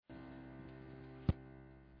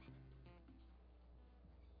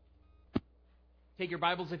Take your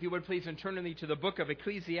Bibles, if you would, please, and turn with me to the book of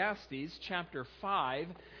Ecclesiastes, chapter 5.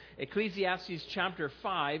 Ecclesiastes chapter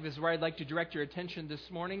 5 is where I'd like to direct your attention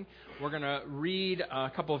this morning. We're going to read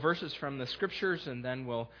a couple of verses from the Scriptures, and then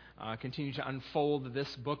we'll continue to unfold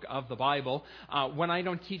this book of the Bible. When I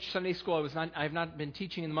don't teach Sunday school, I have not been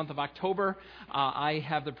teaching in the month of October. I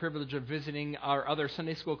have the privilege of visiting our other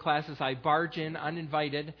Sunday school classes. I barge in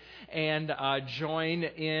uninvited and join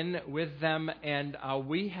in with them, and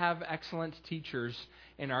we have excellent teachers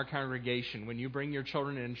in our congregation. When you bring your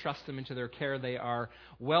children and entrust them into their care, they are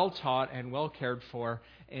well taught and well cared for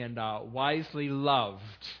and wisely loved.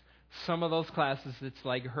 Some of those classes, it's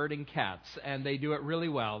like herding cats, and they do it really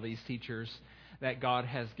well, these teachers that God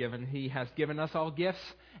has given. He has given us all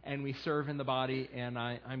gifts, and we serve in the body, and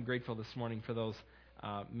I'm grateful this morning for those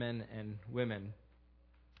men and women.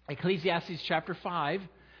 Ecclesiastes chapter 5,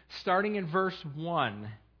 starting in verse 1,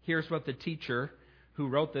 here's what the teacher who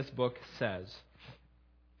wrote this book says.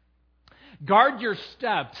 Guard your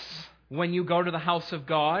steps when you go to the house of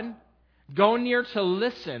God. Go near to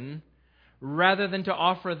listen rather than to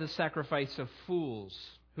offer the sacrifice of fools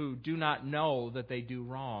who do not know that they do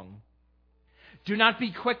wrong. Do not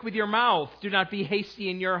be quick with your mouth. Do not be hasty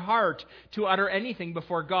in your heart to utter anything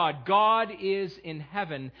before God. God is in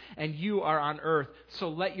heaven and you are on earth, so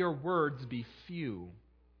let your words be few.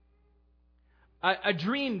 A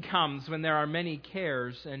dream comes when there are many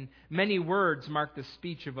cares, and many words mark the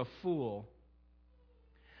speech of a fool.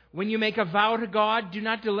 When you make a vow to God, do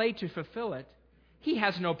not delay to fulfill it. He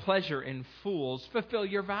has no pleasure in fools. Fulfill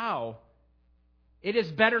your vow. It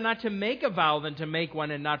is better not to make a vow than to make one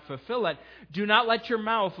and not fulfill it. Do not let your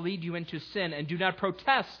mouth lead you into sin, and do not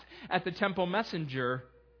protest at the temple messenger.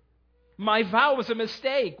 My vow was a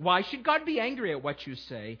mistake. Why should God be angry at what you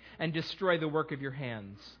say and destroy the work of your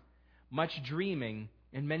hands? Much dreaming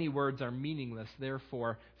and many words are meaningless.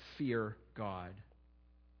 Therefore, fear God.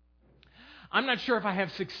 I'm not sure if I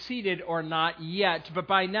have succeeded or not yet, but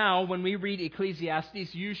by now, when we read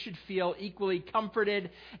Ecclesiastes, you should feel equally comforted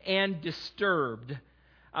and disturbed.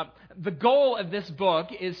 The goal of this book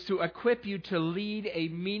is to equip you to lead a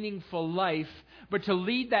meaningful life, but to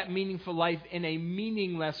lead that meaningful life in a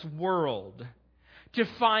meaningless world. To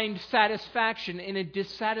find satisfaction in a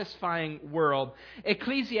dissatisfying world.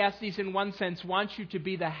 Ecclesiastes, in one sense, wants you to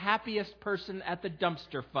be the happiest person at the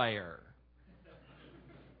dumpster fire.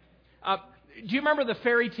 Do you remember the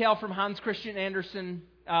fairy tale from Hans Christian Andersen?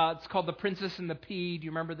 It's called The Princess and the Pea. Do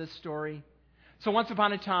you remember this story? So once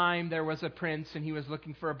upon a time, there was a prince, and he was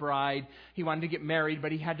looking for a bride. He wanted to get married,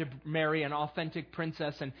 but he had to marry an authentic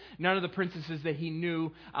princess, and none of the princesses that he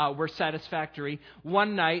knew were satisfactory.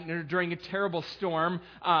 One night, during a terrible storm,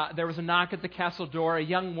 there was a knock at the castle door. A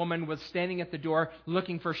young woman was standing at the door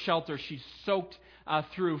looking for shelter. She soaked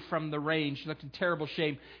through from the rain. She looked in terrible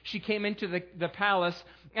shape. She came into the palace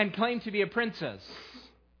and claimed to be a princess.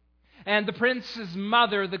 And the prince's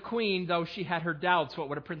mother, the queen, though she had her doubts, what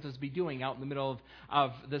would a princess be doing out in the middle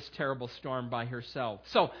of this terrible storm by herself?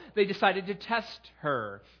 So they decided to test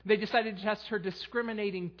her. They decided to test her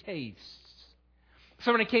discriminating tastes.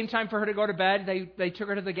 So when it came time for her to go to bed, they took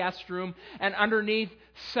her to the guest room, and underneath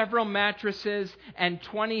several mattresses and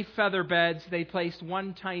 20 feather beds, they placed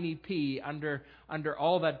one tiny pea under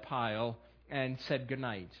all that pile and said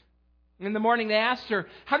goodnight. In the morning, they asked her,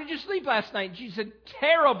 "How did you sleep last night?" And she said,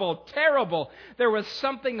 "Terrible, terrible. There was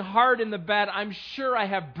something hard in the bed. I'm sure I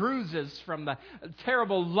have bruises from the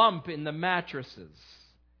terrible lump in the mattresses."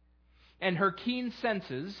 And her keen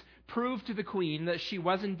senses proved to the queen that she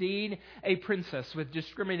was indeed a princess with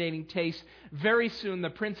discriminating taste. Very soon,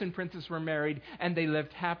 the prince and princess were married, and they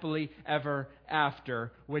lived happily ever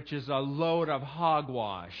after, which is a load of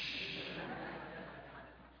hogwash.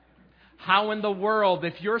 How in the world,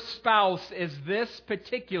 if your spouse is this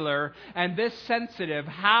particular and this sensitive,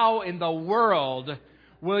 how in the world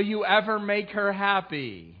will you ever make her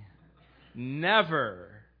happy? Never.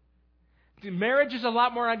 Marriage is a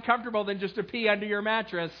lot more uncomfortable than just a pea under your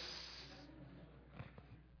mattress.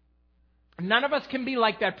 None of us can be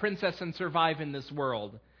like that princess and survive in this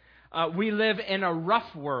world. We live in a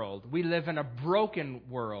rough world. We live in a broken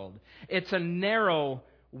world. It's a narrow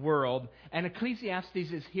world, and Ecclesiastes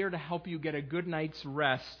is here to help you get a good night's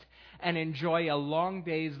rest and enjoy a long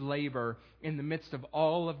day's labor in the midst of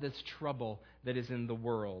all of this trouble that is in the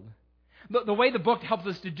world. The way the book helps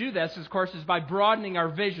us to do this, of course, is by broadening our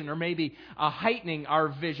vision, or maybe heightening our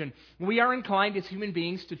vision. We are inclined as human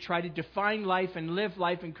beings to try to define life and live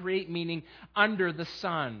life and create meaning under the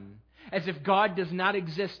sun. as if God does not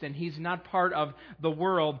exist and He's not part of the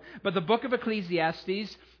world. But the book of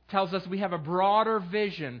Ecclesiastes tells us we have a broader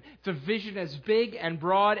vision. It's a vision as big and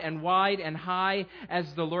broad and wide and high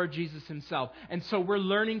as the Lord Jesus Himself. And so we're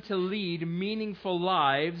learning to lead meaningful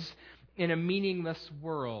lives in a meaningless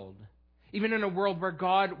world. Even in a world where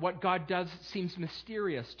what God does seems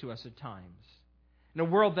mysterious to us at times. In a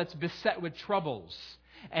world that's beset with troubles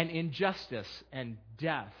and injustice and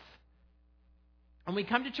death. When we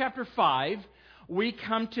come to chapter 5, we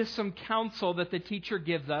come to some counsel that the teacher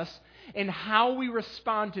gives us in how we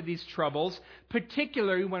respond to these troubles,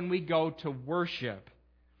 particularly when we go to worship.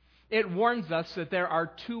 It warns us that there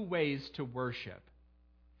are two ways to worship.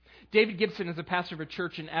 David Gibson is a pastor of a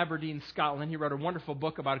church in Aberdeen, Scotland. He wrote a wonderful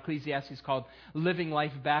book about Ecclesiastes called Living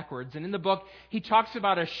Life Backwards. And in the book, he talks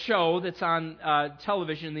about a show that's on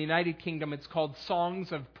television in the United Kingdom. It's called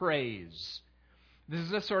Songs of Praise. This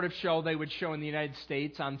is a sort of show they would show in the United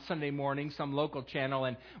States on Sunday morning, some local channel,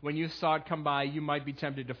 and when you saw it come by, you might be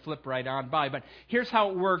tempted to flip right on by. But here's how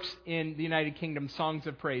it works in the United Kingdom, Songs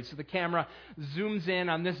of Praise. So the camera zooms in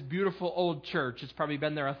on this beautiful old church. It's probably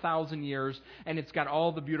been there 1,000 years, and it's got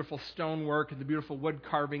all the beautiful stonework and the beautiful wood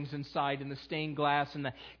carvings inside and the stained glass, and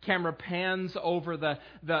the camera pans over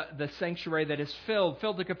the sanctuary that is filled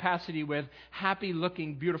to capacity with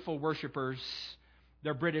happy-looking, beautiful worshipers.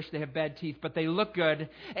 They're British, they have bad teeth, but they look good.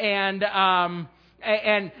 And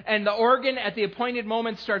the organ at the appointed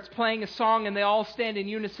moment starts playing a song, and they all stand in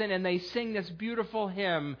unison, and they sing this beautiful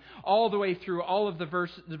hymn all the way through all of the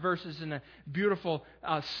verses in a beautiful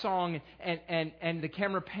song. And the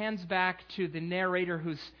camera pans back to the narrator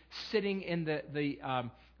who's sitting in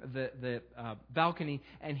the balcony,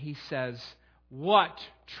 and he says, "What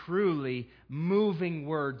truly moving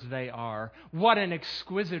words they are. What an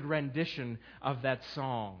exquisite rendition of that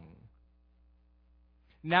song."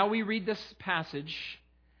 Now we read this passage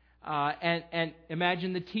and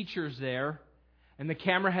imagine the teacher's there, and the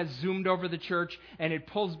camera has zoomed over the church, and it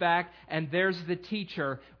pulls back, and there's the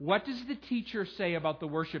teacher. What does the teacher say about the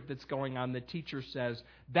worship that's going on? The teacher says,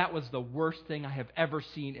 "That was the worst thing I have ever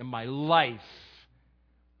seen in my life."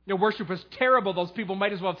 Worship was terrible. Those people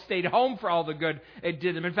might as well have stayed home for all the good it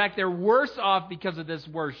did them. In fact, they're worse off because of this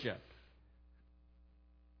worship.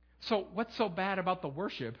 So what's so bad about the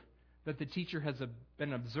worship that the teacher has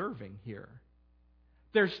been observing here?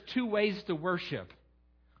 There's two ways to worship.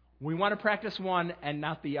 We want to practice one and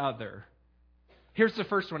not the other. Here's the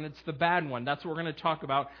first one. It's the bad one. That's what we're going to talk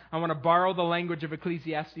about. I want to borrow the language of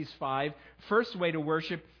Ecclesiastes 5. First way to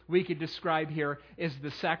worship we could describe here is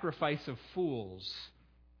the sacrifice of fools.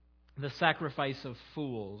 The sacrifice of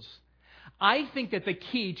fools. I think that the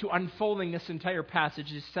key to unfolding this entire passage,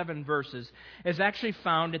 these 7 verses, is actually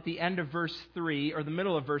found at the end of verse 3, or the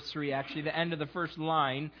middle of verse 3, actually, the end of the first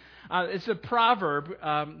line. It's a proverb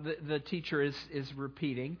the teacher is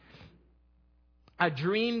repeating. A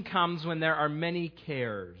dream comes when there are many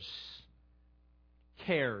cares.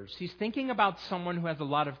 Cares. He's thinking about someone who has a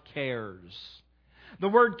lot of cares. The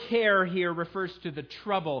word care here refers to the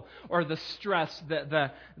trouble or the stress,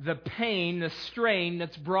 the pain, the strain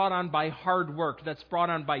that's brought on by hard work, that's brought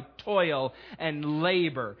on by toil and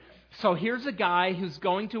labor. So here's a guy who's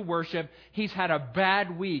going to worship. He's had a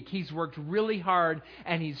bad week. He's worked really hard,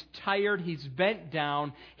 and he's tired. He's bent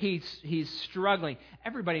down. He's struggling.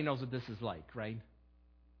 Everybody knows what this is like, right?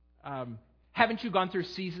 Haven't you gone through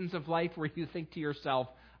seasons of life where you think to yourself,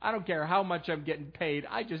 I don't care how much I'm getting paid,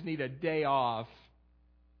 I just need a day off?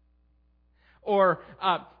 Or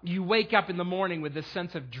you wake up in the morning with this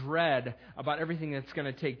sense of dread about everything that's going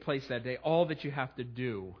to take place that day, all that you have to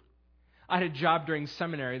do. I had a job during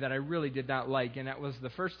seminary that I really did not like, and that was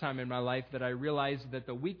the first time in my life that I realized that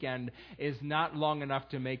the weekend is not long enough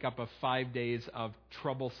to make up of 5 days of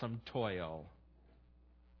troublesome toil.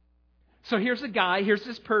 So here's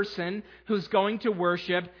this person who's going to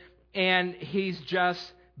worship, and he's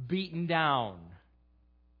just beaten down.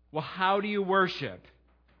 Well, how do you worship?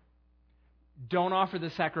 Don't offer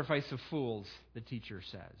the sacrifice of fools, the teacher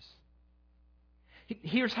says.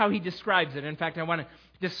 Here's how he describes it. In fact, I want to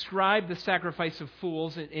describe the sacrifice of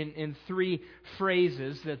fools in 3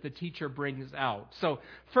 phrases that the teacher brings out. So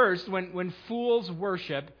first, when fools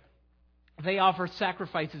worship, they offer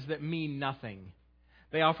sacrifices that mean nothing.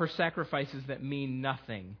 They offer sacrifices that mean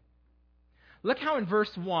nothing. Look how in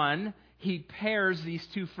verse 1, he pairs these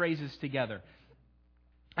 2 phrases together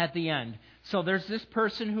at the end. So there's this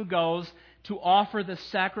person who goes to offer the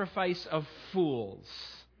sacrifice of fools.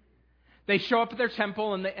 They show up at their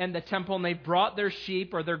temple and they brought their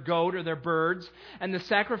sheep or their goat or their birds, and the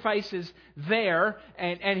sacrifice is there,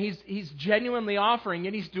 and he's genuinely offering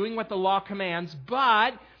it. He's doing what the law commands,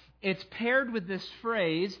 but it's paired with this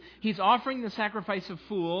phrase, he's offering the sacrifice of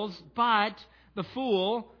fools, but the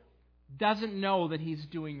fool doesn't know that he's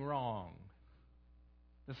doing wrong.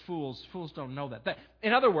 The fools don't know that.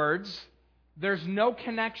 In other words, there's no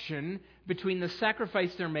connection between the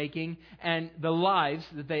sacrifice they're making and the lives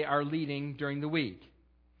that they are leading during the week.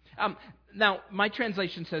 Now, my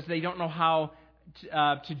translation says they don't know how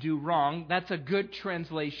to do wrong. That's a good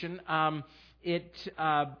translation.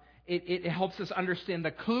 It helps us understand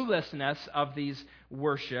the cluelessness of these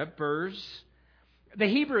worshipers. The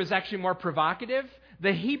Hebrew is actually more provocative.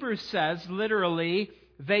 The Hebrew says, literally,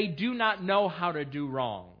 they do not know how to do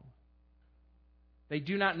wrong. They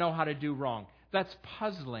do not know how to do wrong. That's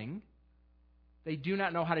puzzling. They do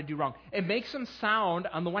not know how to do wrong. It makes them sound,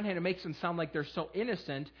 on the one hand, it makes them sound like they're so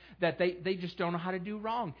innocent that they just don't know how to do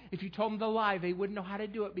wrong. If you told them to lie, they wouldn't know how to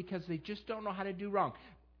do it because they just don't know how to do wrong.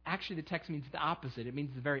 Actually, the text means the opposite. It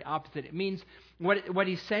means the very opposite. It means what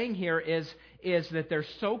he's saying here is that they're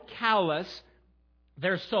so callous,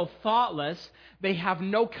 they're so thoughtless, they have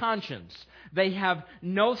no conscience. They have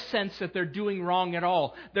no sense that they're doing wrong at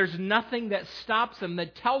all. There's nothing that stops them,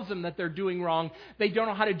 that tells them that they're doing wrong. They don't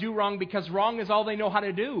know how to do wrong because wrong is all they know how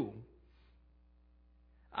to do.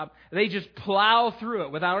 They just plow through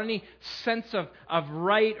it without any sense of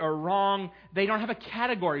right or wrong. They don't have a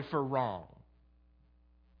category for wrong.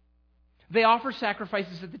 They offer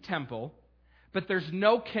sacrifices at the temple, but there's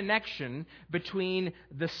no connection between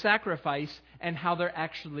the sacrifice and how they're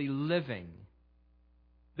actually living.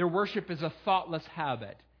 Their worship is a thoughtless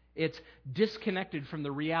habit. It's disconnected from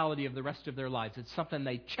the reality of the rest of their lives. It's something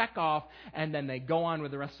they check off and then they go on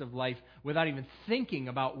with the rest of life without even thinking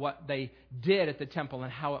about what they did at the temple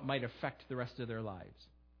and how it might affect the rest of their lives.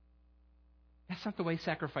 That's not the way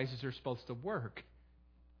sacrifices are supposed to work.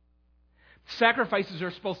 Sacrifices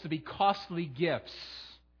are supposed to be costly gifts.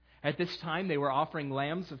 At this time, they were offering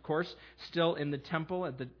lambs, of course, still in the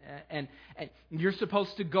temple. And you're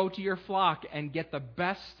supposed to go to your flock and get the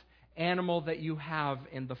best animal that you have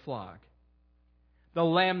in the flock. The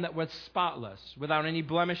lamb that was spotless, without any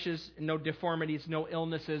blemishes, no deformities, no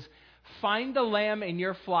illnesses. Find the lamb in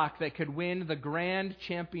your flock that could win the grand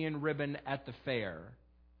champion ribbon at the fair.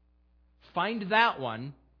 Find that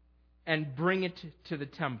one and bring it to the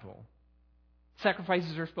temple.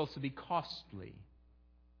 Sacrifices are supposed to be costly.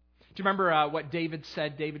 Do you remember what David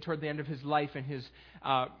said? David, toward the end of his life and his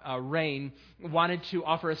reign, wanted to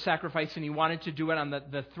offer a sacrifice, and he wanted to do it on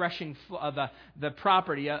the threshing the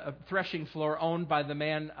property, a threshing floor owned by a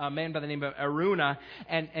man by the name of Araunah.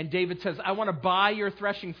 And David says, "I want to buy your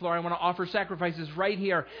threshing floor. I want to offer sacrifices right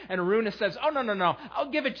here." And Araunah says, "Oh, no, I'll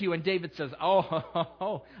give it to you." And David says,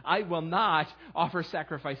 "Oh, I will not offer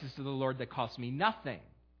sacrifices to the Lord that cost me nothing."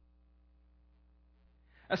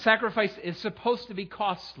 A sacrifice is supposed to be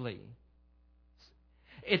costly.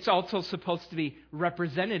 It's also supposed to be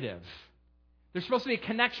representative. There's supposed to be a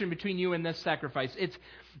connection between you and this sacrifice.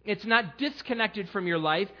 It's not disconnected from your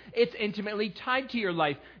life. It's intimately tied to your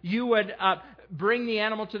life. You would bring the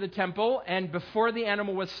animal to the temple, and before the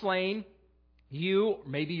animal was slain, you,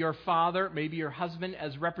 maybe your father, maybe your husband,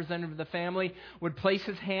 as representative of the family, would place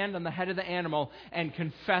his hand on the head of the animal and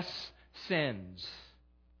confess sins.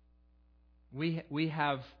 We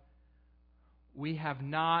have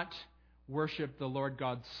not worshipped the Lord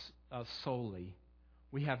God solely.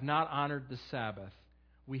 We have not honored the Sabbath.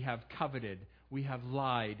 We have coveted. We have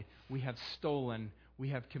lied. We have stolen. We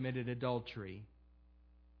have committed adultery.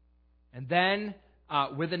 And then,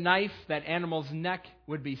 with a knife, that animal's neck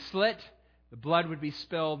would be slit, the blood would be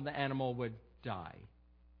spilled, and the animal would die.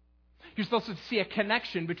 You're supposed to see a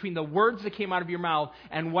connection between the words that came out of your mouth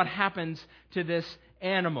and what happens to this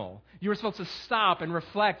animal. You were supposed to stop and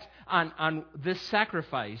reflect on this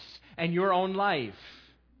sacrifice and your own life.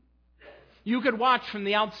 You could watch from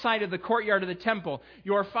the outside of the courtyard of the temple.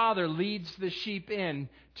 Your father leads the sheep in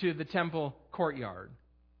to the temple courtyard.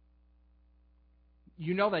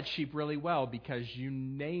 You know that sheep really well because you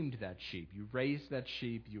named that sheep. You raised that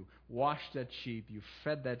sheep. You washed that sheep. You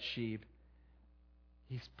fed that sheep.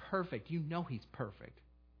 He's perfect. You know he's perfect.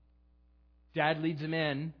 Dad leads him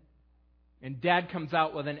in, and Dad comes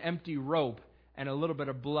out with an empty rope and a little bit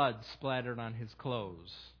of blood splattered on his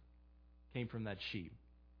clothes. Came from that sheep.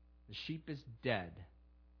 The sheep is dead.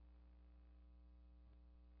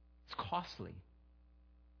 It's costly.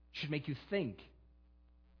 It should make you think.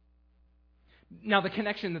 Now, the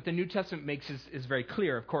connection that the New Testament makes is very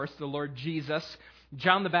clear, of course. The Lord Jesus,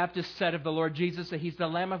 John the Baptist said of the Lord Jesus that He's the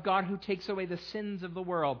Lamb of God who takes away the sins of the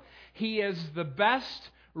world. He is the best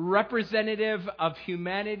representative of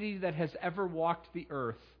humanity that has ever walked the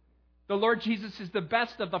earth. The Lord Jesus is the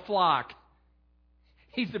best of the flock.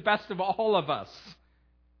 He's the best of all of us.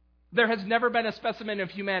 There has never been a specimen of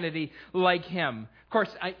humanity like him. Of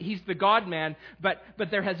course, he's the God-man, but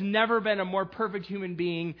there has never been a more perfect human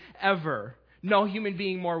being ever. No human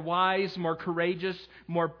being more wise, more courageous,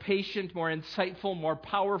 more patient, more insightful, more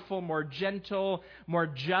powerful, more gentle, more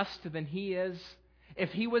just than he is.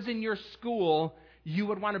 If he was in your school, you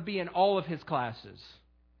would want to be in all of his classes.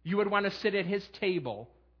 You would want to sit at his table.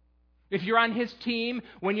 If you're on his team,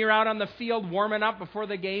 when you're out on the field warming up before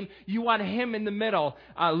the game, you want him in the middle,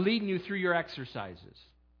 leading you through your exercises.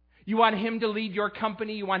 You want him to lead your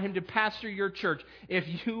company. You want him to pastor your church. If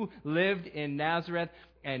you lived in Nazareth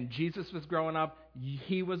and Jesus was growing up,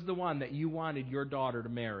 he was the one that you wanted your daughter to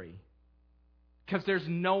marry. Because there has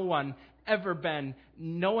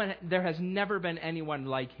never been anyone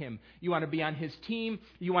like him. You want to be on his team.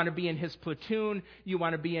 You want to be in his platoon. You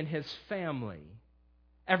want to be in his family.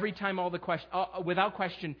 Every time, without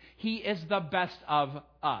question, he is the best of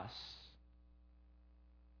us.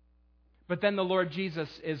 But then the Lord Jesus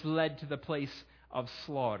is led to the place of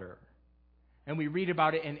slaughter. And we read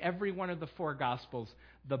about it in every one of the four Gospels,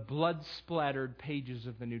 the blood-splattered pages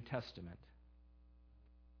of the New Testament.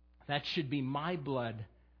 That should be my blood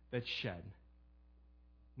that's shed,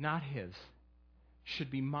 not his.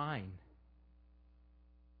 Should be mine.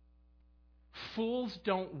 Fools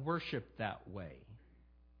don't worship that way.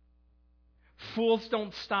 Fools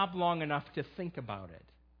don't stop long enough to think about it.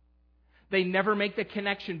 They never make the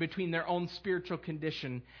connection between their own spiritual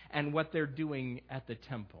condition and what they're doing at the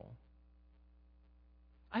temple.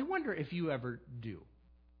 I wonder if you ever do.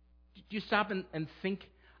 Do you stop and think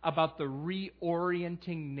about the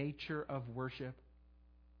reorienting nature of worship?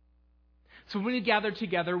 So when we gather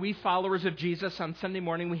together, we followers of Jesus on Sunday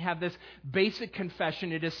morning, we have this basic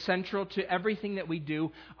confession. It is central to everything that we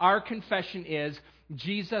do. Our confession is,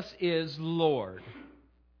 Jesus is Lord.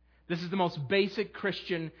 This is the most basic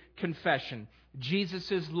Christian confession. Jesus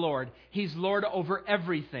is Lord. He's Lord over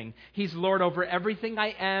everything. He's Lord over everything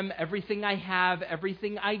I am, everything I have,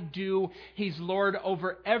 everything I do. He's Lord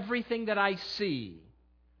over everything that I see.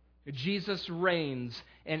 Jesus reigns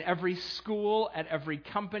in every school, at every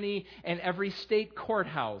company, and every state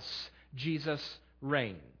courthouse. Jesus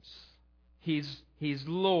reigns. He's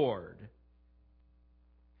Lord.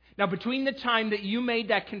 Now, between the time that you made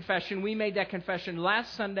that confession, we made that confession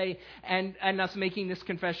last Sunday, and us making this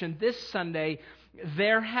confession this Sunday,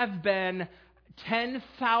 there have been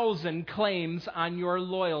 10,000 claims on your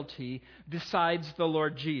loyalty besides the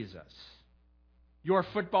Lord Jesus. Your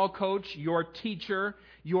football coach, your teacher,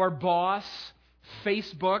 your boss,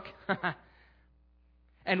 Facebook,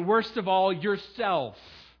 and worst of all, yourself.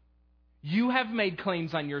 You have made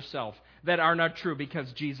claims on yourself that are not true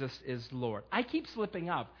because Jesus is Lord. I keep slipping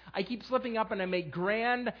up. And I make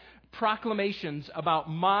grand proclamations about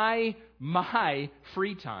my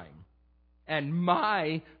free time and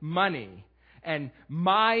my money and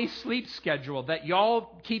my sleep schedule that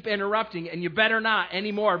y'all keep interrupting, and you better not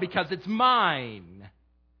anymore because it's mine.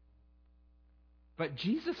 But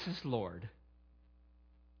Jesus is Lord.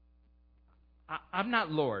 I'm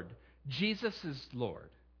not Lord. Jesus is Lord.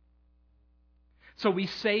 So we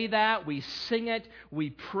say that, we sing it,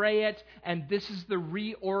 we pray it, and this is the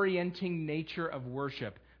reorienting nature of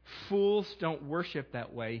worship. Fools don't worship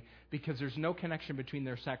that way because there's no connection between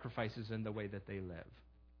their sacrifices and the way that they live.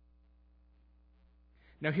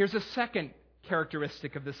 Now here's a second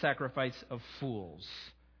characteristic of the sacrifice of fools.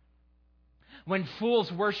 When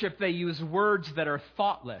fools worship, they use words that are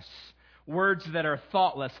thoughtless. Words that are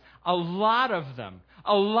thoughtless. A lot of them.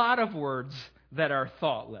 A lot of words that are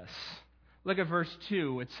thoughtless. Look at verse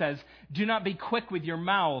 2. It says, "Do not be quick with your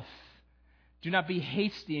mouth. Do not be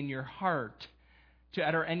hasty in your heart to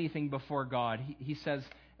utter anything before God." He says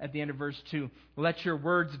at the end of verse 2, "Let your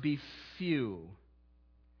words be few."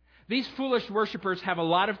 These foolish worshipers have a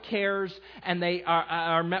lot of cares, and they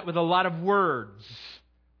are met with a lot of words.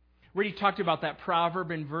 We already talked about that proverb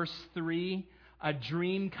in verse 3. A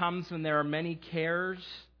dream comes when there are many cares.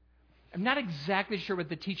 I'm not exactly sure what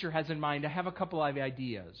the teacher has in mind. I have a couple of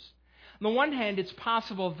ideas. On the one hand, it's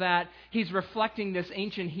possible that he's reflecting this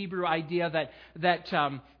ancient Hebrew idea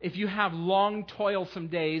that if you have long, toilsome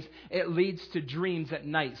days, it leads to dreams at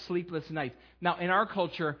night, sleepless nights. Now, in our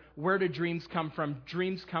culture, where do dreams come from?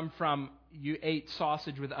 Dreams come from you ate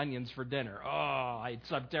sausage with onions for dinner. Oh, I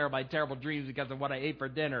had terrible dreams because of what I ate for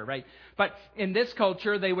dinner, right? But in this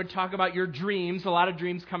culture, they would talk about your dreams. A lot of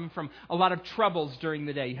dreams coming from a lot of troubles during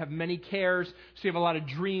the day. You have many cares, so you have a lot of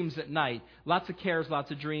dreams at night. Lots of cares,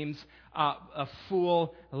 lots of dreams. A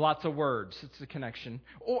fool, lots of words. It's the connection.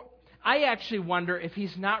 Or I actually wonder if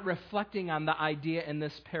he's not reflecting on the idea in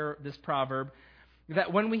this proverb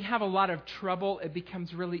that when we have a lot of trouble, it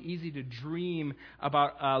becomes really easy to dream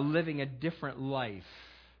about living a different life.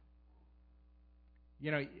 You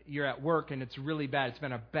know, you're at work and it's really bad. It's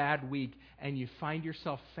been a bad week, and you find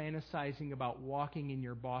yourself fantasizing about walking in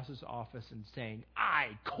your boss's office and saying,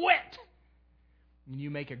 "I quit!" And you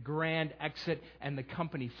make a grand exit, and the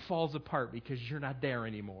company falls apart because you're not there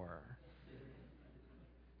anymore.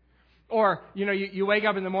 Or, you know, you wake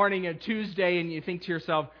up in the morning on Tuesday and you think to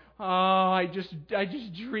yourself, "Oh, I just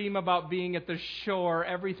dream about being at the shore.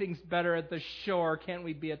 Everything's better at the shore. Can't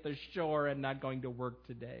we be at the shore and not going to work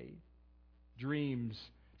today?" Dreams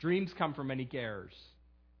come from many cares.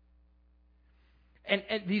 And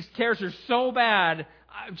these cares are so bad,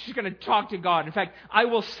 I'm just going to talk to God. In fact, I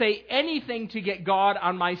will say anything to get God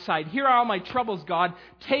on my side. Here are all my troubles, God.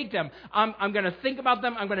 Take them. I'm going to think about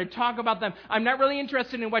them. I'm going to talk about them. I'm not really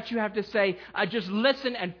interested in what you have to say. Just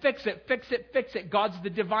listen and fix it, fix it, fix it. God's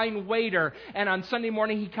the divine waiter. And on Sunday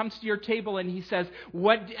morning, He comes to your table and He says,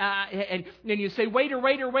 and you say,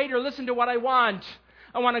 waiter, listen to what I want.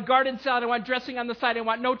 I want a garden salad. I want dressing on the side. I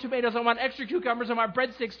want no tomatoes. I want extra cucumbers. I want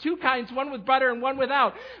breadsticks, 2 kinds, one with butter and one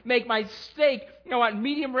without. Make my steak. I want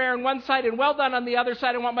medium rare on one side and well done on the other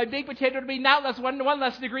side. I want my baked potato to be not less, one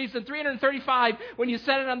less degrees than 335. When you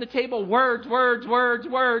set it on the table, words.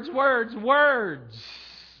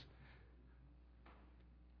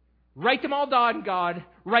 Write them all down, God.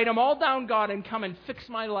 Write them all down, God, and come and fix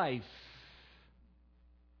my life.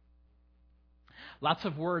 Lots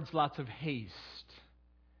of words, lots of haste.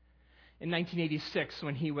 In 1986,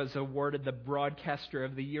 when he was awarded the Broadcaster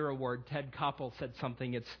of the Year award, Ted Koppel said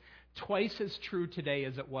something. It's twice as true today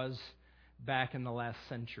as it was back in the last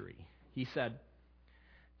century. He said,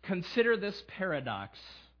 "Consider this paradox.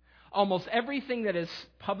 Almost everything that is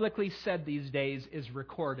publicly said these days is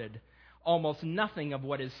recorded. Almost nothing of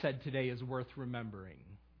what is said today is worth remembering."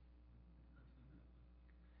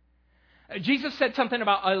 Jesus said something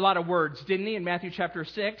about a lot of words, didn't he, in Matthew chapter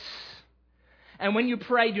 6? "And when you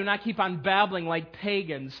pray, do not keep on babbling like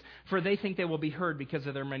pagans, for they think they will be heard because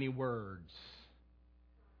of their many words."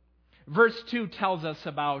 Verse 2 tells us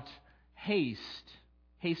about haste.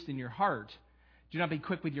 Haste in your heart. Do not be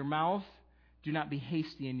quick with your mouth. Do not be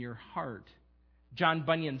hasty in your heart. John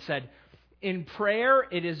Bunyan said, "In prayer,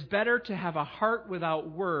 it is better to have a heart without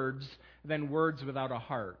words than words without a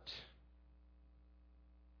heart."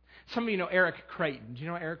 Some of you know Eric Creighton. Do you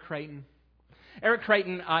know Eric Creighton? Eric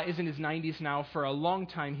Creighton is in his 90s now. For a long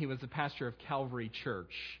time, he was the pastor of Calvary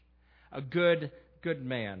Church. A good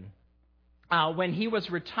man. When he was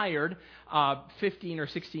retired 15 or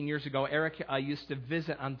 16 years ago, Eric used to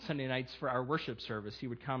visit on Sunday nights for our worship service. He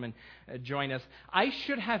would come and join us. I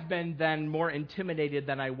should have been then more intimidated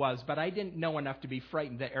than I was, but I didn't know enough to be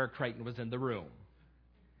frightened that Eric Creighton was in the room.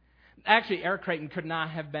 Actually, Eric Creighton could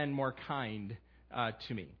not have been more kind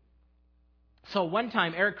to me. So one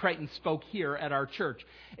time, Eric Creighton spoke here at our church.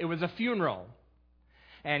 It was a funeral.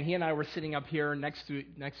 And he and I were sitting up here next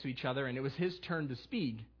to each other, and it was his turn to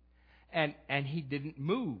speak. And he didn't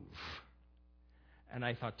move. And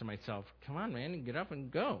I thought to myself, come on, man, get up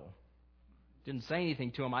and go. Didn't say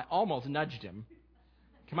anything to him. I almost nudged him.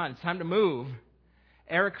 Come on, it's time to move.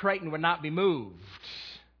 Eric Creighton would not be moved.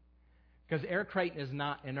 Because Eric Creighton is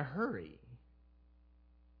not in a hurry.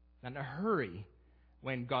 Not in a hurry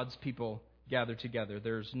when God's people gather together.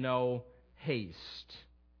 There's no haste.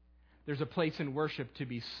 There's a place in worship to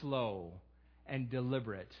be slow and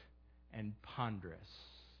deliberate and ponderous.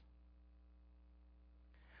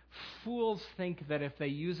 Fools think that if they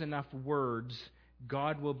use enough words,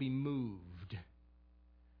 God will be moved.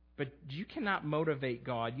 But you cannot motivate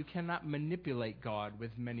God. You cannot manipulate God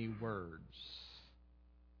with many words.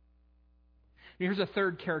 Here's a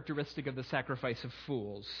third characteristic of the sacrifice of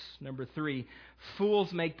fools. Number 3,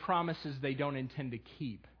 fools make promises they don't intend to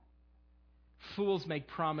keep. Fools make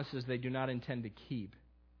promises they do not intend to keep.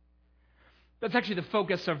 That's actually the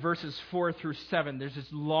focus of verses 4 through 7. There's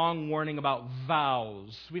this long warning about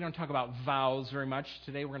vows. We don't talk about vows very much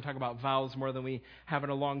today. We're going to talk about vows more than we have in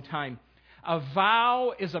a long time. A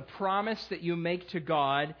vow is a promise that you make to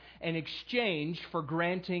God in exchange for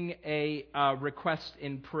granting a request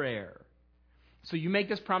in prayer. So you make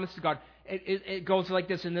this promise to God. It goes like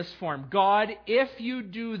this in this form. God, if you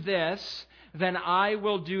do this, then I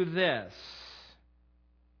will do this.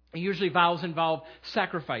 And usually vows involve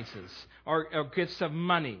sacrifices or gifts of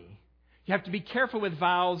money. You have to be careful with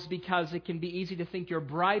vows because it can be easy to think you're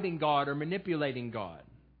bribing God or manipulating God.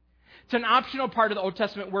 It's an optional part of the Old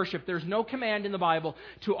Testament worship. There's no command in the Bible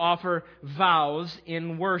to offer vows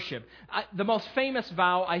in worship. The most famous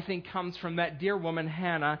vow, I think, comes from that dear woman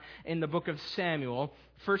Hannah in the book of Samuel.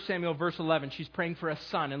 1 Samuel verse 11, she's praying for a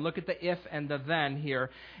son. And look at the if and the then here.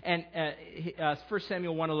 And 1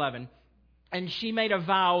 Samuel 1:11. And she made a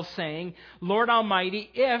vow saying, Lord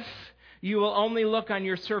Almighty, if you will only look on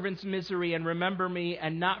your servant's misery and remember me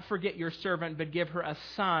and not forget your servant, but give her a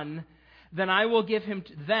son, then I will give him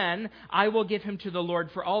to the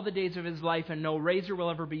Lord for all the days of his life, and no razor will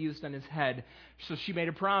ever be used on his head. So she made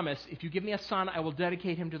a promise. If you give me a son, I will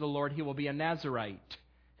dedicate him to the Lord. He will be a Nazirite.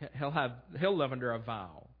 He'll live under a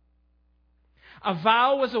vow. A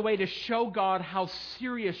vow was a way to show God how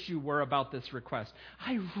serious you were about this request.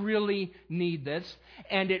 I really need this,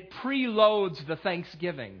 and it preloads the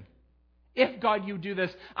thanksgiving. If, God, you do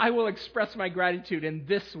this, I will express my gratitude in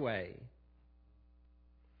this way.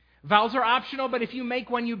 Vows are optional, but if you make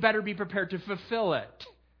one, you better be prepared to fulfill it.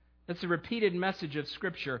 That's a repeated message of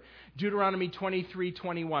Scripture. Deuteronomy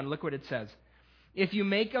 23:21. Look what it says. If you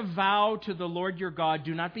make a vow to the Lord your God,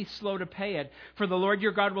 do not be slow to pay it, for the Lord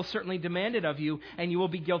your God will certainly demand it of you, and you will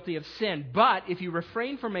be guilty of sin. But if you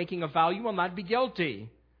refrain from making a vow, you will not be guilty.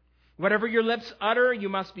 Whatever your lips utter, you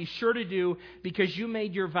must be sure to do, because you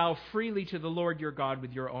made your vow freely to the Lord your God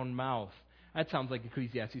with your own mouth. That sounds like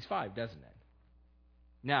Ecclesiastes 5, doesn't it?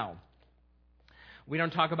 Now, we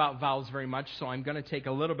don't talk about vows very much, so I'm going to take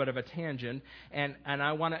a little bit of a tangent, and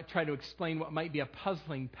I want to try to explain what might be a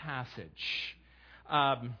puzzling passage.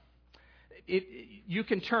 You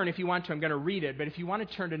can turn if you want to. I'm going to read it, but if you want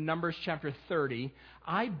to turn to Numbers chapter 30,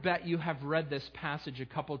 I bet you have read this passage a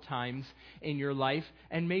couple times in your life,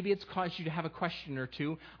 and maybe it's caused you to have a question or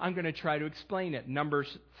two. I'm going to try to explain it.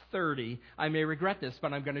 Numbers 30. I may regret this,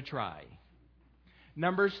 but I'm going to try.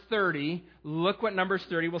 Numbers 30. Look what Numbers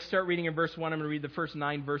 30. We'll start reading in verse 1. I'm going to read the first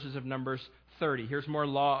 9 verses of Numbers 30. Here's more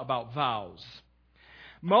law about vows.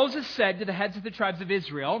 Moses said to the heads of the tribes of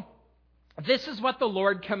Israel, this is what the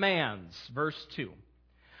Lord commands. Verse 2.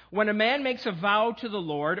 When a man makes a vow to the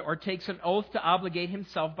Lord or takes an oath to obligate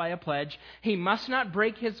himself by a pledge, he must not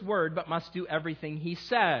break his word, but must do everything he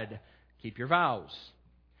said. Keep your vows.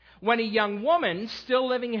 When a young woman still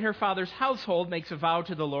living in her father's household makes a vow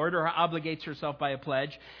to the Lord or obligates herself by a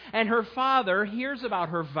pledge, and her father hears about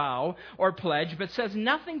her vow or pledge but says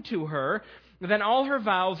nothing to her, then all her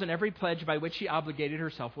vows and every pledge by which she obligated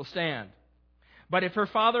herself will stand. But if her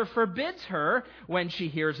father forbids her when she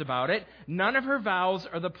hears about it, none of her vows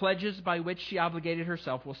or the pledges by which she obligated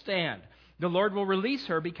herself will stand. The Lord will release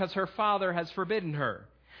her because her father has forbidden her.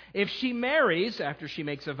 If she marries after she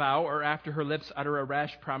makes a vow or after her lips utter a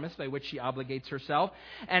rash promise by which she obligates herself,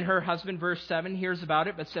 and her husband, verse 7, hears about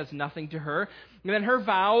it but says nothing to her, then her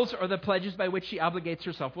vows or the pledges by which she obligates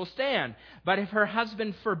herself will stand. But if her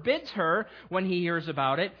husband forbids her when he hears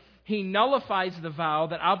about it, he nullifies the vow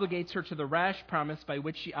that obligates her to the rash promise by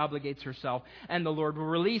which she obligates herself, and the Lord will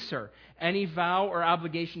release her. Any vow or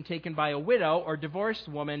obligation taken by a widow or divorced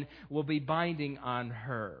woman will be binding on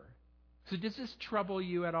her. So does this trouble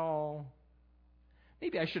you at all?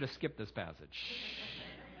 Maybe I should have skipped this passage.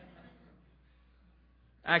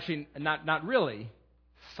 Actually, not really.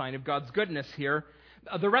 Sign of God's goodness here.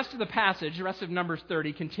 The rest of the passage, the rest of Numbers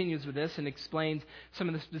 30, continues with this and explains some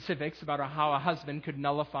of the specifics about how a husband could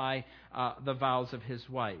nullify the vows of his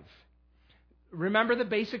wife. Remember the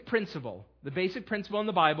basic principle. The basic principle in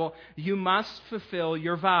the Bible, you must fulfill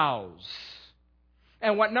your vows.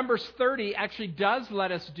 And what Numbers 30 actually does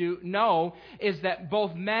let us know is that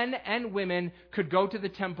both men and women could go to the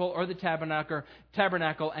temple or the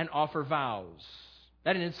tabernacle and offer vows.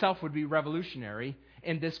 That in itself would be revolutionary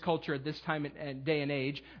in this culture at this time and day and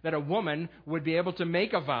age. That a woman would be able to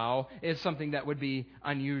make a vow is something that would be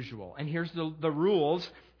unusual. And here's the rules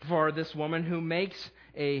for this woman who makes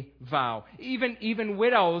a vow. Even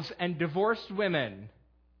widows and divorced women,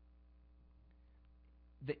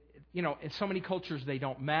 in so many cultures they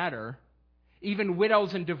don't matter. Even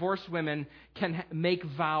widows and divorced women can make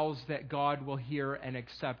vows that God will hear and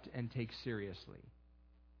accept and take seriously.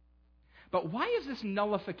 But why is this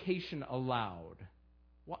nullification allowed?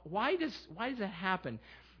 Why does it happen?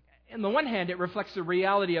 On the one hand, it reflects the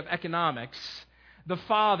reality of economics. The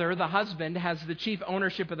father, the husband, has the chief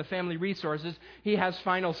ownership of the family resources. He has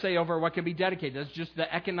final say over what can be dedicated. That's just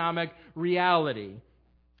the economic reality.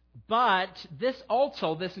 But this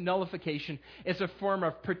nullification is a form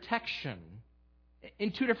of protection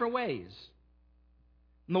in two different ways.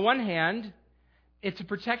 On the one hand, it's a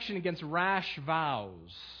protection against rash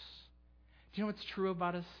vows. Do you know what's true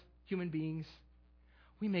about us, human beings?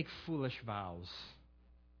 We make foolish vows.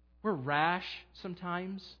 We're rash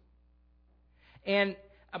sometimes. And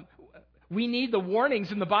We need the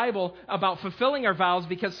warnings in the Bible about fulfilling our vows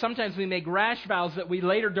because sometimes we make rash vows that we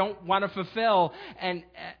later don't want to fulfill. And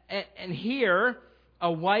here, a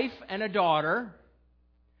wife and a daughter,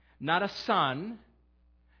 not a son,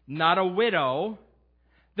 not a widow,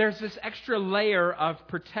 there's this extra layer of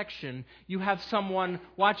protection. You have someone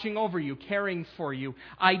watching over you, caring for you.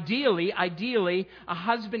 Ideally, a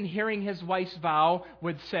husband hearing his wife's vow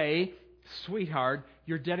would say, "Sweetheart,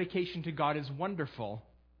 your dedication to God is wonderful.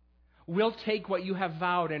 We'll take what you have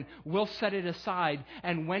vowed and we'll set it aside.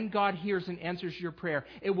 And when God hears and answers your prayer,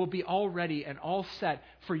 it will be all ready and all set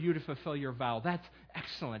for you to fulfill your vow." That's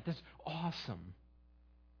excellent. That's awesome.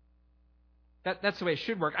 That's the way it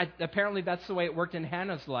should work. Apparently, that's the way it worked in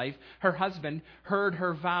Hannah's life. Her husband heard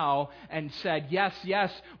her vow and said,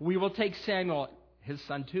 yes, we will take Samuel, his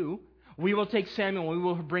son too. We will take Samuel, we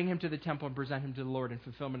will bring him to the temple and present him to the Lord in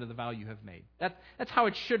fulfillment of the vow you have made. That's how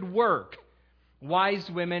it should work. Wise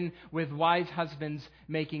women with wise husbands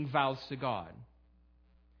making vows to God.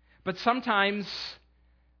 But sometimes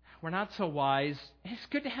we're not so wise. It's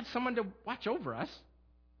good to have someone to watch over us.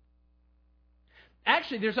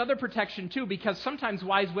 Actually, there's other protection too, because sometimes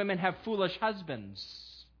wise women have foolish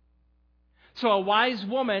husbands. So a wise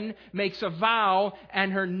woman makes a vow,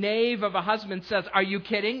 and her knave of a husband says, "Are you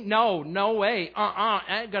kidding? No way.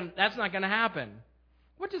 That's not going to happen."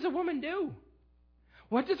 What does a woman do?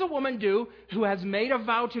 What does a woman do who has made a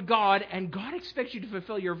vow to God, and God expects you to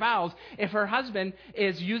fulfill your vows, if her husband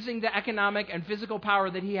is using the economic and physical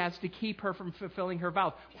power that he has to keep her from fulfilling her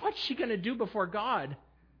vows? What's she going to do before God?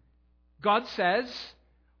 God says,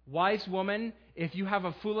 "Wise woman, if you have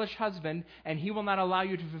a foolish husband and he will not allow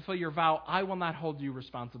you to fulfill your vow, I will not hold you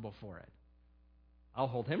responsible for it. I'll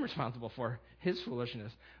hold him responsible for his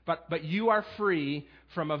foolishness. But you are free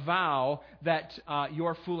from a vow that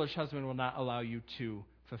your foolish husband will not allow you to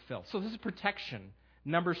fulfill." So this is protection.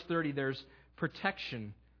 Numbers 30, there's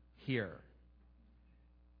protection here.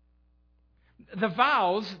 The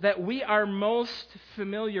vows that we are most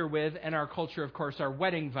familiar with in our culture, of course, are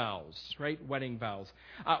wedding vows, right? Wedding vows.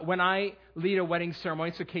 When I lead a wedding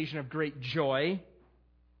ceremony, it's an occasion of great joy.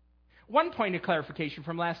 One point of clarification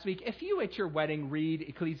from last week: if you at your wedding read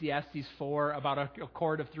Ecclesiastes 4 about a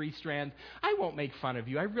cord of 3 strands, I won't make fun of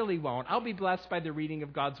you. I really won't. I'll be blessed by the reading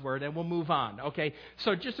of God's Word, and we'll move on, okay?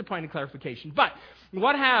 So just a point of clarification. But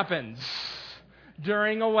what happens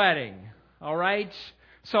during a wedding, all right?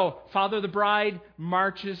 So, father of the bride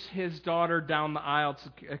marches his daughter down the aisle.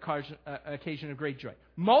 It's an occasion of great joy.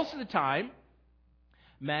 Most of the time,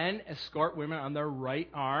 men escort women on their right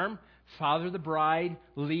arm. Father of the bride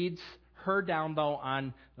leads her down, though,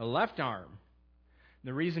 on the left arm.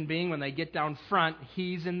 The reason being, when they get down front,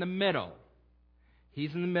 he's in the middle.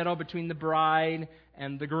 He's in the middle between the bride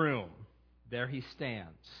and the groom. There he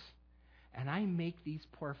stands. And I make these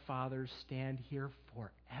poor fathers stand here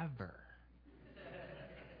forever.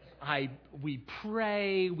 We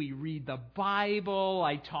pray, we read the Bible,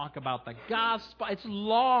 I talk about the gospel. It's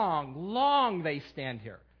long they stand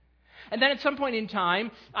here. And then at some point in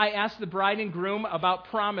time, I ask the bride and groom about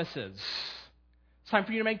promises. It's time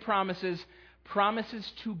for you to make promises. Promises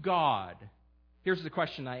to God. Here's the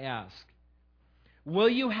question I ask. Will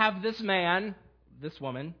you have this man, this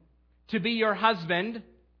woman, to be your husband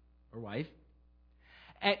or wife?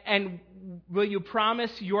 And will you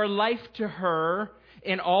promise your life to her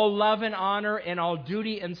in all love and honor, in all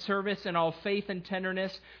duty and service, in all faith and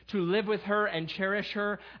tenderness, to live with her and cherish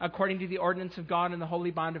her according to the ordinance of God and the holy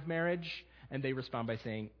bond of marriage? And they respond by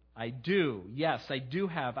saying, "I do. Yes,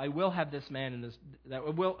 I will have this man in this. I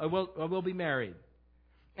will be married."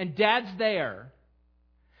 And Dad's there.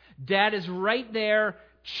 Dad is right there,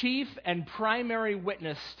 chief and primary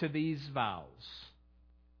witness to these vows.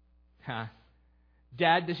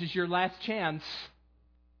 Dad, this is your last chance.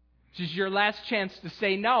 This is your last chance to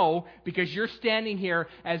say no, because you're standing here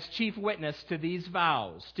as chief witness to these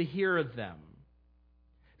vows, to hear them.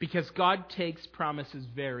 Because God takes promises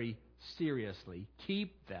very seriously.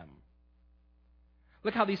 Keep them.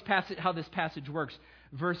 Look how this passage works.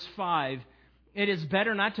 Verse 5, "It is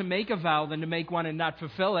better not to make a vow than to make one and not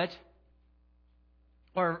fulfill it."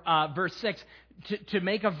 Or verse 6, to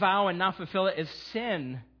make a vow and not fulfill it is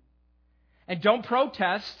sin. "And don't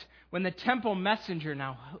protest when the temple messenger,"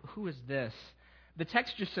 now who is this? The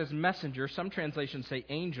text just says messenger. Some translations say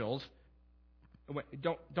angels.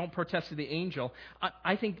 Don't protest to the angel.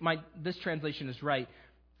 I think this translation is right.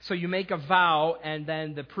 So you make a vow, and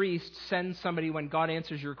then the priest sends somebody, when God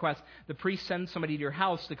answers your request, the priest sends somebody to your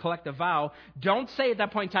house to collect a vow. Don't say at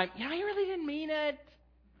that point in time, "I really didn't mean it.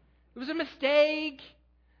 It was a mistake.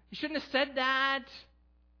 You shouldn't have said that."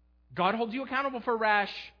 God holds you accountable for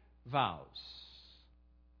rash vows.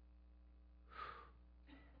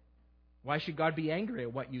 Why should God be angry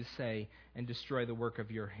at what you say and destroy the work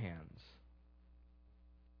of your hands?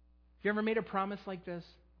 Have you ever made a promise like this?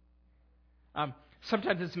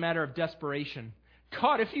 Sometimes it's a matter of desperation.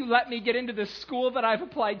 God, if you let me get into this school that I've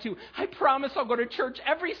applied to, I promise I'll go to church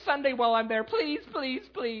every Sunday while I'm there. Please, please,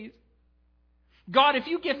 please. God, if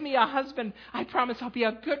you give me a husband, I promise I'll be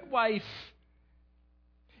a good wife.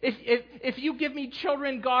 If you give me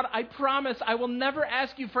children, God, I promise I will never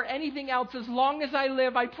ask you for anything else as long as I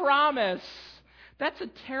live. I promise. That's a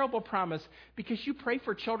terrible promise, because you pray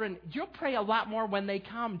for children. You'll pray a lot more when they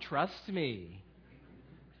come. Trust me.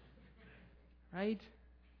 Right?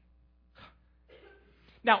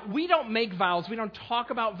 Now, we don't make vows. We don't talk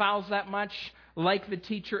about vows that much, like the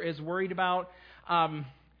teacher is worried about.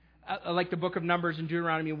 Like the book of Numbers and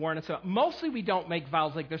Deuteronomy warn us about. Mostly we don't make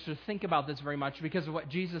vows like this or think about this very much because of what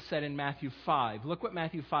Jesus said in Matthew 5. Look what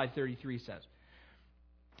Matthew 5:33 says.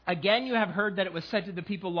 Again, you have heard that it was said to the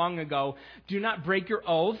people long ago, do not break your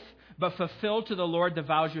oath, but fulfill to the Lord the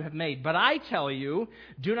vows you have made. But I tell you,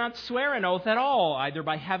 do not swear an oath at all, either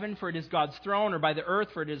by heaven, for it is God's throne, or by the earth,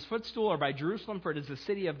 for it is his footstool, or by Jerusalem, for it is the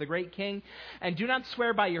city of the great king. And do not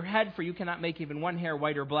swear by your head, for you cannot make even one hair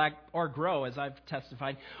white or black or grow, as I've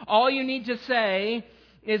testified. All you need to say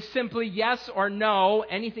is simply yes or no.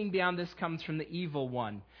 Anything beyond this comes from the evil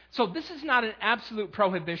one. So this is not an absolute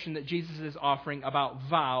prohibition that Jesus is offering about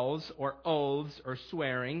vows or oaths or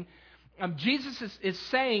swearing. Jesus is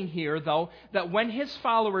saying here, though, that when his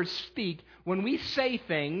followers speak, when we say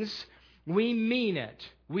things, we mean it.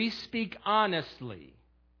 We speak honestly.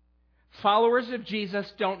 Followers of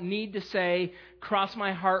Jesus don't need to say, cross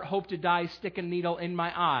my heart, hope to die, stick a needle in my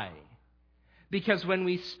eye. Because when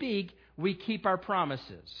we speak, we keep our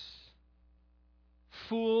promises.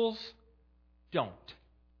 Fools don't.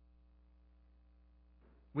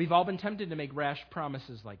 We've all been tempted to make rash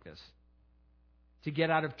promises like this, to get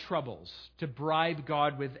out of troubles, to bribe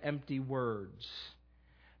God with empty words.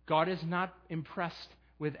 God is not impressed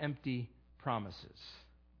with empty promises.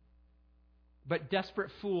 But desperate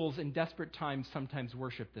fools in desperate times sometimes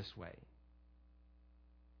worship this way.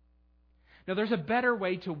 Now, there's a better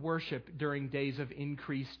way to worship during days of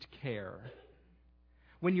increased care.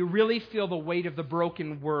 When you really feel the weight of the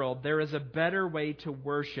broken world, there is a better way to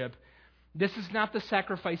worship. This is not the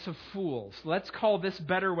sacrifice of fools. Let's call this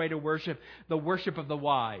better way to worship the worship of the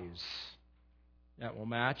wise. That will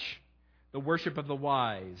match. The worship of the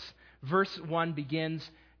wise. Verse 1 begins,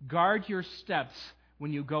 guard your steps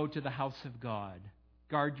when you go to the house of God.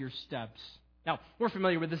 Guard your steps. Now, we're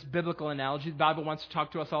familiar with this biblical analogy. The Bible wants to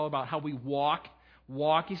talk to us all about how we walk.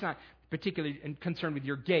 He's not particularly concerned with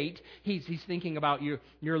your gait. He's thinking about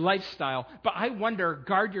your lifestyle. But I wonder,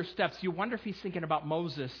 guard your steps. You wonder if he's thinking about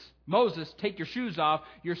Moses. Moses, take your shoes off.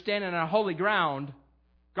 You're standing on holy ground.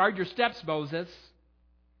 Guard your steps, Moses.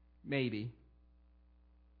 Maybe.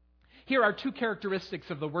 Here are two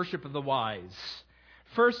characteristics of the worship of the wise.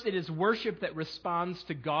 First, it is worship that responds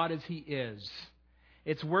to God as he is.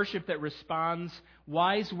 It's worship that responds.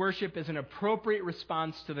 Wise worship is an appropriate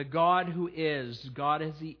response to the God who is, God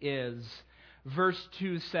as he is. Verse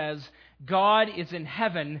 2 says, God is in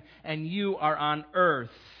heaven and you are on earth.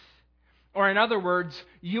 Or in other words,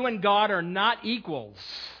 you and God are not equals.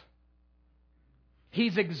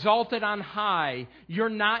 He's exalted on high. You're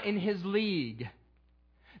not in his league.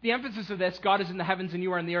 The emphasis of this, God is in the heavens and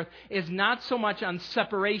you are in the earth, is not so much on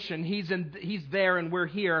separation. He's there and we're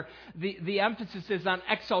here. The emphasis is on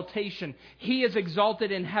exaltation. He is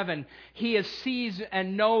exalted in heaven. He sees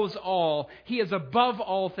and knows all. He is above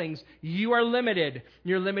all things. You are limited.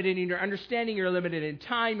 You're limited in your understanding. You're limited in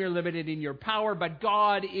time. You're limited in your power. But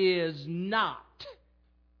God is not.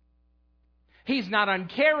 He's not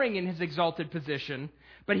uncaring in his exalted position,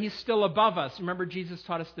 but he's still above us. Remember, Jesus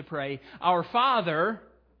taught us to pray, Our Father,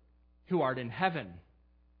 who art in heaven.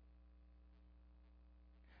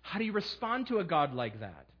 How do you respond to a God like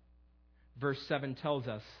that? Verse 7 tells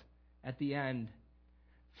us at the end,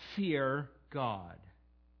 fear God.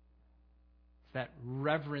 It's that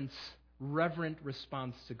reverent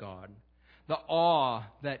response to God. The awe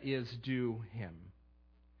that is due him.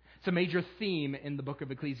 It's a major theme in the book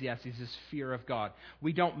of Ecclesiastes, is fear of God.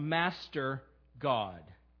 We don't master God.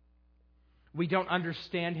 We don't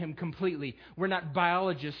understand him completely. We're not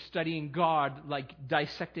biologists studying God like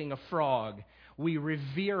dissecting a frog. We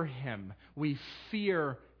revere him. We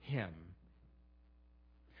fear him.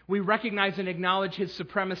 We recognize and acknowledge his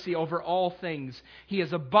supremacy over all things. He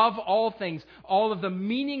is above all things, all of the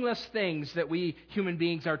meaningless things that we human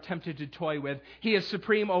beings are tempted to toy with. He is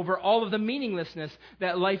supreme over all of the meaninglessness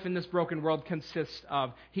that life in this broken world consists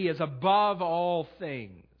of. He is above all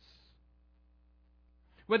things.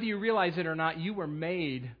 Whether you realize it or not, you were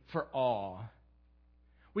made for awe.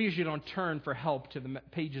 We usually don't turn for help to the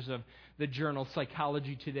pages of the journal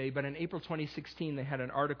Psychology Today, but in April 2016, they had an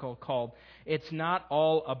article called, "It's Not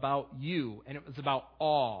All About You," and it was about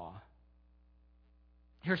awe.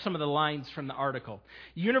 Here's some of the lines from the article.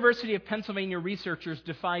 University of Pennsylvania researchers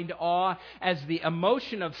defined awe as the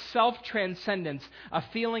emotion of self-transcendence, a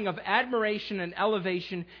feeling of admiration and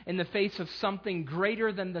elevation in the face of something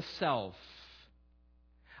greater than the self.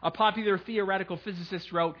 A popular theoretical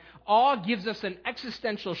physicist wrote, "Awe gives us an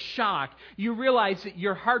existential shock. You realize that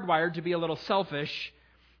you're hardwired to be a little selfish,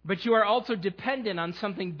 but you are also dependent on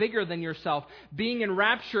something bigger than yourself. Being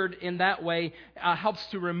enraptured in that way helps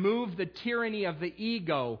to remove the tyranny of the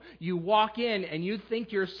ego. You walk in and you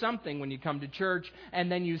think you're something when you come to church,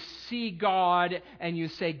 and then you see God and you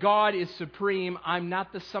say, 'God is supreme. I'm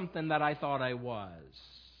not the something that I thought I was.'"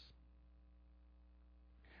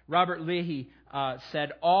 Robert Leahy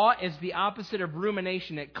said, "Awe is the opposite of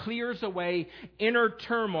rumination. It clears away inner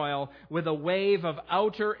turmoil with a wave of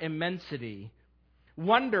outer immensity.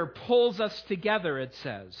 Wonder pulls us together," it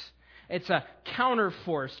says. It's a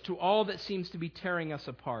counterforce to all that seems to be tearing us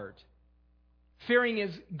apart.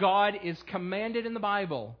 Fearing God is commanded in the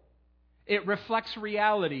Bible. It reflects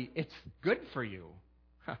reality. It's good for you.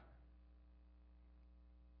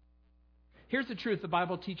 Here's the truth the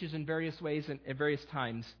Bible teaches in various ways and at various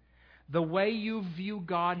times. The way you view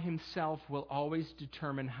God Himself will always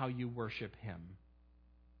determine how you worship Him.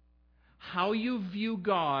 How you view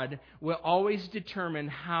God will always determine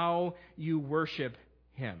how you worship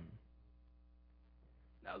Him.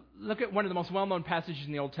 Now, look at one of the most well-known passages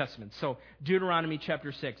in the Old Testament. So, Deuteronomy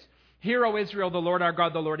chapter 6. "Hear, O Israel, the Lord our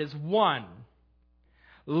God, the Lord is one.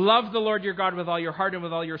 Love the Lord your God with all your heart and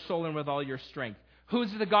with all your soul and with all your strength."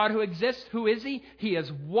 Who's the God who exists? Who is He? He is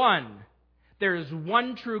one. There is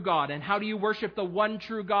one true God. And how do you worship the one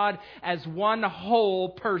true God? As one whole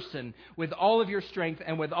person, with all of your strength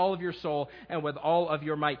and with all of your soul and with all of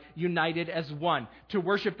your might, united as one. To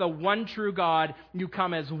worship the one true God, you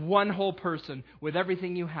come as one whole person with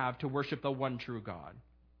everything you have to worship the one true God.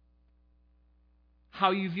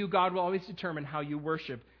 How you view God will always determine how you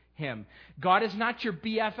worship Him. God is not your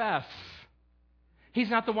BFF. He's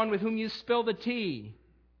not the one with whom you spill the tea.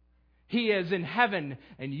 He is in heaven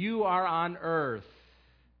and you are on earth.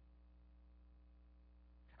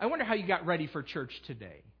 I wonder how you got ready for church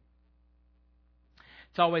today.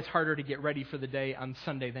 It's always harder to get ready for the day on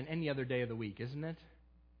Sunday than any other day of the week, isn't it?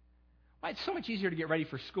 Why, it's so much easier to get ready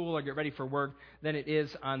for school or get ready for work than it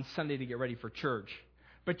is on Sunday to get ready for church.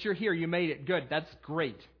 But you're here, you made it, good, that's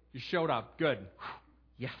great. You showed up, good.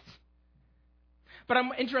 Yes. But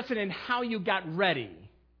I'm interested in how you got ready.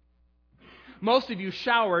 Most of you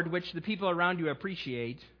showered, which the people around you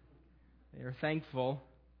appreciate. They are thankful.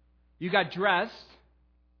 You got dressed.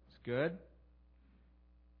 It's good.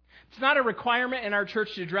 It's not a requirement in our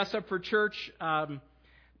church to dress up for church.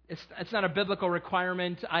 It's not a biblical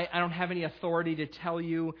requirement. I don't have any authority to tell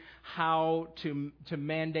you how to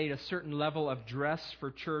mandate a certain level of dress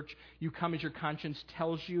for church. You come as your conscience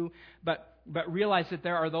tells you. But realize that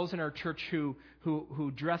there are those in our church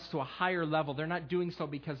who dress to a higher level. They're not doing so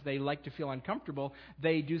because they like to feel uncomfortable.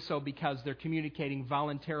 They do so because they're communicating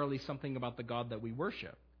voluntarily something about the God that we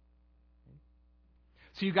worship.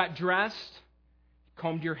 So you got dressed,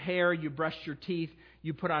 combed your hair, you brushed your teeth,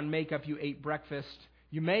 you put on makeup, you ate breakfast.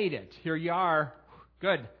 You made it. Here you are.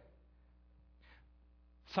 Good.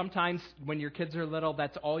 Sometimes when your kids are little,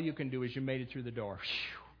 that's all you can do is you made it through the door.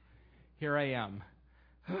 Here I am.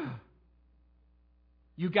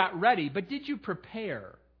 You got ready, but did you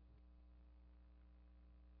prepare?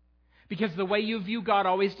 Because the way you view God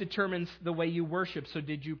always determines the way you worship, so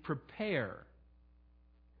did you prepare?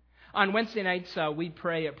 On Wednesday nights, we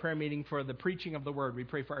pray at prayer meeting for the preaching of the Word. We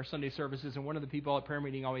pray for our Sunday services, and one of the people at prayer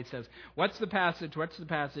meeting always says, "What's the passage? What's the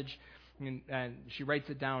passage?" And she writes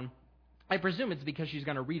it down. I presume it's because she's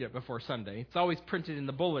going to read it before Sunday. It's always printed in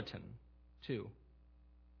the bulletin, too.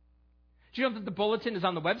 Do you know that the bulletin is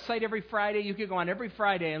on the website every Friday? You can go on every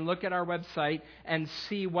Friday and look at our website and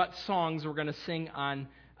see what songs we're going to sing on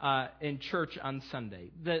in church on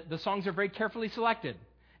Sunday. The songs are very carefully selected,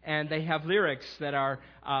 and they have lyrics that are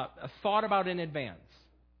thought about in advance.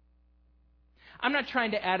 I'm not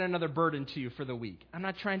trying to add another burden to you for the week. I'm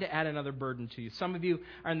not trying to add another burden to you. Some of you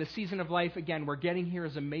are in the season of life, again, we're getting here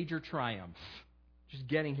as a major triumph. Just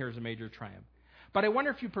getting here as a major triumph. But I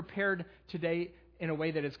wonder if you prepared today in a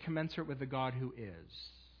way that is commensurate with the God who is.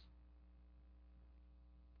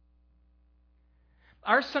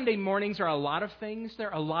 Our Sunday mornings are a lot of things.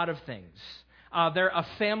 They're a lot of things. They're a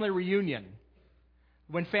family reunion.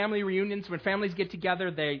 When family reunions, when families get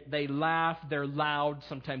together, they laugh, they're loud,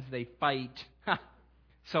 sometimes they fight.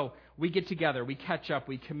 So we get together, we catch up,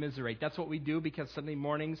 we commiserate. That's what we do because Sunday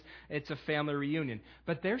mornings, it's a family reunion.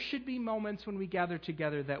 But there should be moments when we gather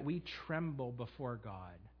together that we tremble before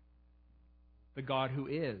God, the God who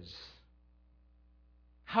is.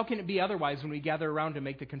 How can it be otherwise when we gather around to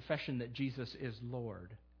make the confession that Jesus is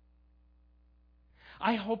Lord?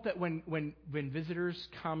 I hope that when visitors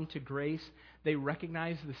come to Grace, they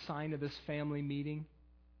recognize the sign of this family meeting.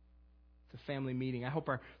 It's a family meeting. I hope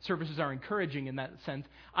our services are encouraging in that sense.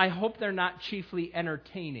 I hope they're not chiefly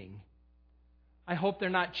entertaining. I hope they're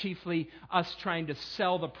not chiefly us trying to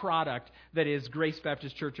sell the product that is Grace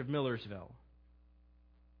Baptist Church of Millersville.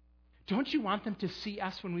 Don't you want them to see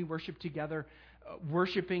us when we worship together,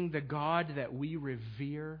 worshiping the God that we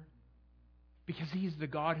revere? Because He's the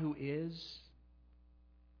God who is.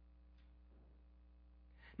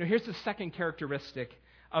 Now here's the second characteristic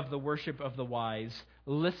of the worship of the wise,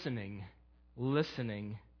 listening.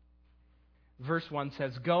 Listening. Verse 1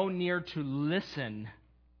 says, go near to listen.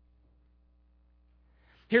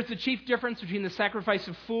 Here's the chief difference between the sacrifice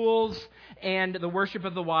of fools and the worship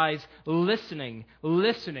of the wise. Listening.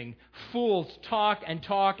 Listening. Fools talk and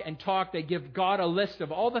talk and talk. They give God a list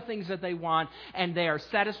of all the things that they want, and they are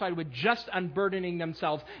satisfied with just unburdening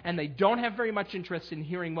themselves, and they don't have very much interest in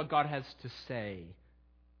hearing what God has to say.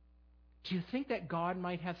 Do you think that God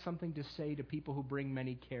might have something to say to people who bring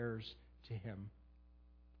many cares to Him?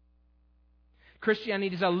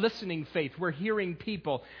 Christianity is a listening faith. We're hearing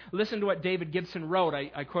people. Listen to what David Gibson wrote.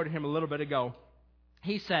 I quoted him a little bit ago.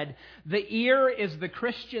 He said, the ear is the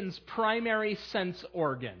Christian's primary sense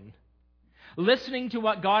organ. Listening to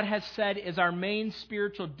what God has said is our main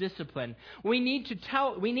spiritual discipline. We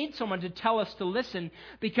need someone to tell us to listen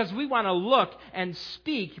because we want to look and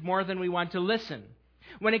speak more than we want to listen.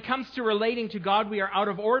 When it comes to relating to God, we are out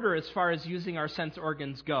of order as far as using our sense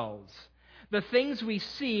organs goes. The things we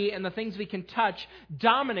see and the things we can touch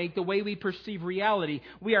dominate the way we perceive reality.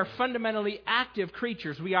 We are fundamentally active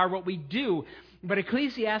creatures. We are what we do. But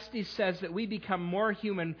Ecclesiastes says that we become more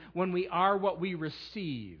human when we are what we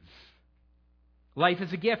receive. Life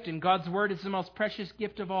is a gift, and God's Word is the most precious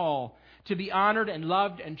gift of all, to be honored and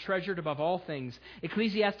loved and treasured above all things.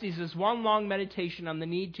 Ecclesiastes is one long meditation on the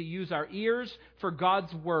need to use our ears for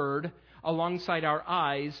God's Word alongside our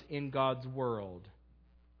eyes in God's world.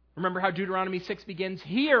 Remember how Deuteronomy 6 begins?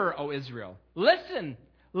 Hear, O Israel. Listen.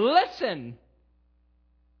 Listen.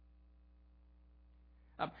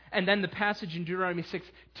 And then the passage in Deuteronomy 6,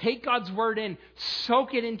 take God's Word in.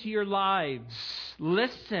 Soak it into your lives.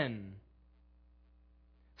 Listen.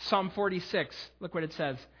 Psalm 46, look what it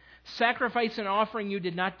says. Sacrifice and offering you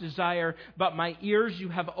did not desire, but my ears you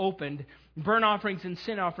have opened. Burnt offerings and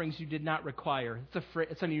sin offerings you did not require.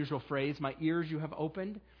 It's an unusual phrase, my ears you have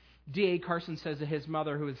opened. D.A. Carson says that his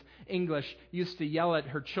mother, who is English, used to yell at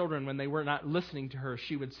her children when they were not listening to her.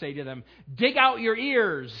 She would say to them, dig out your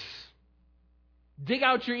ears. Dig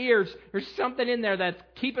out your ears. There's something in there that's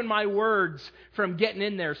keeping my words from getting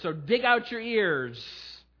in there. So dig out your ears.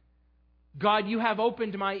 God, you have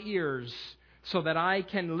opened my ears so that I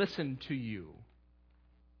can listen to you.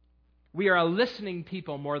 We are a listening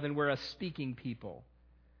people more than we're a speaking people.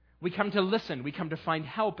 We come to listen. We come to find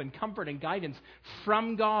help and comfort and guidance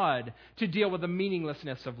from God to deal with the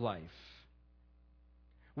meaninglessness of life.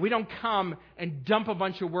 We don't come and dump a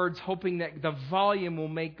bunch of words hoping that the volume will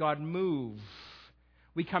make God move.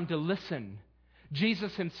 We come to listen.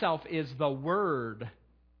 Jesus Himself is the Word.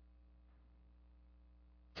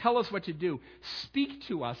 Tell us what to do. Speak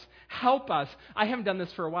to us. Help us. I haven't done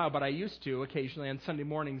this for a while, but I used to occasionally. On Sunday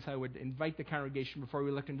mornings, I would invite the congregation before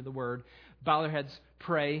we looked into the Word, bow their heads,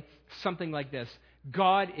 pray, something like this.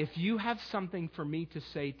 God, if you have something for me to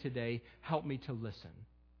say today, help me to listen.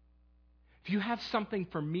 If you have something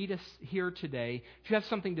for me to hear today, if you have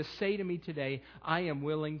something to say to me today, I am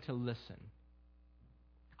willing to listen.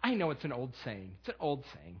 I know it's an old saying. It's an old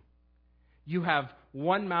saying. You have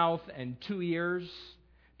one mouth and two ears,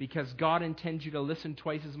 because God intends you to listen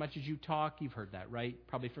twice as much as you talk. You've heard that, right?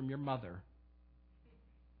 Probably from your mother.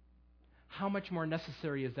 How much more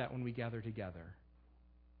necessary is that when we gather together?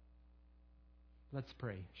 Let's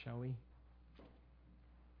pray, shall we?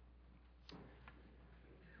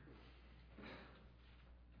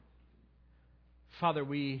 Father,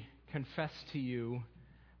 we confess to you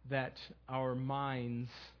that our minds,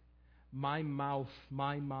 my mouth,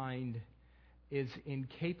 my mind, is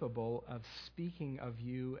incapable of speaking of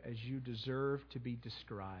you as you deserve to be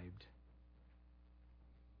described.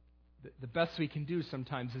 The best we can do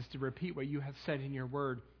sometimes is to repeat what you have said in your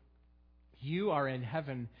word. You are in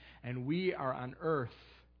heaven and we are on earth.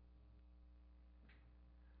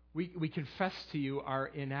 We confess to you our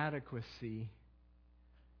inadequacy.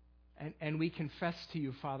 And we confess to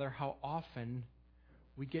you, Father, how often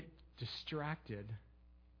we get distracted.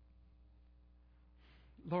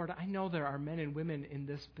 Lord, I know there are men and women in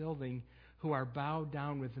this building who are bowed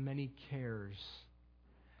down with many cares.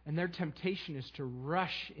 And their temptation is to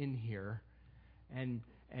rush in here and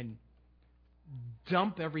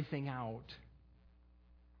dump everything out.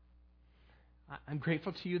 I'm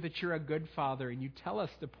grateful to you that you're a good Father and you tell us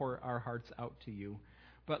to pour our hearts out to you.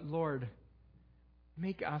 But Lord,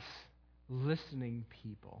 make us listening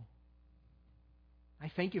people. I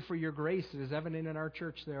thank you for your grace. It is evident in our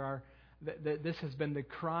church. This has been the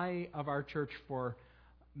cry of our church for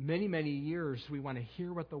many, many years. We want to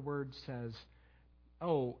hear what the Word says.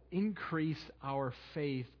 Oh, increase our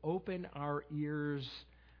faith. Open our ears.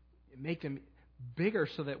 Make them bigger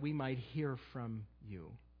so that we might hear from you.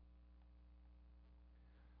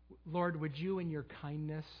 Lord, would you in your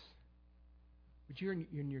kindness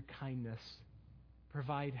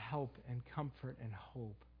provide help and comfort and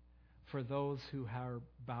hope for those who are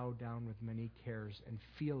bowed down with many cares and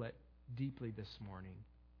feel it deeply this morning.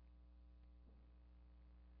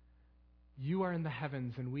 You are in the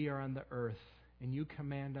heavens and we are on the earth, and you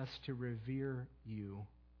command us to revere you.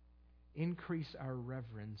 Increase our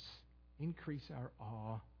reverence. Increase our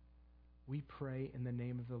awe. We pray in the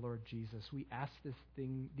name of the Lord Jesus. We ask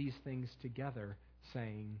these things together,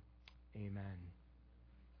 saying, Amen.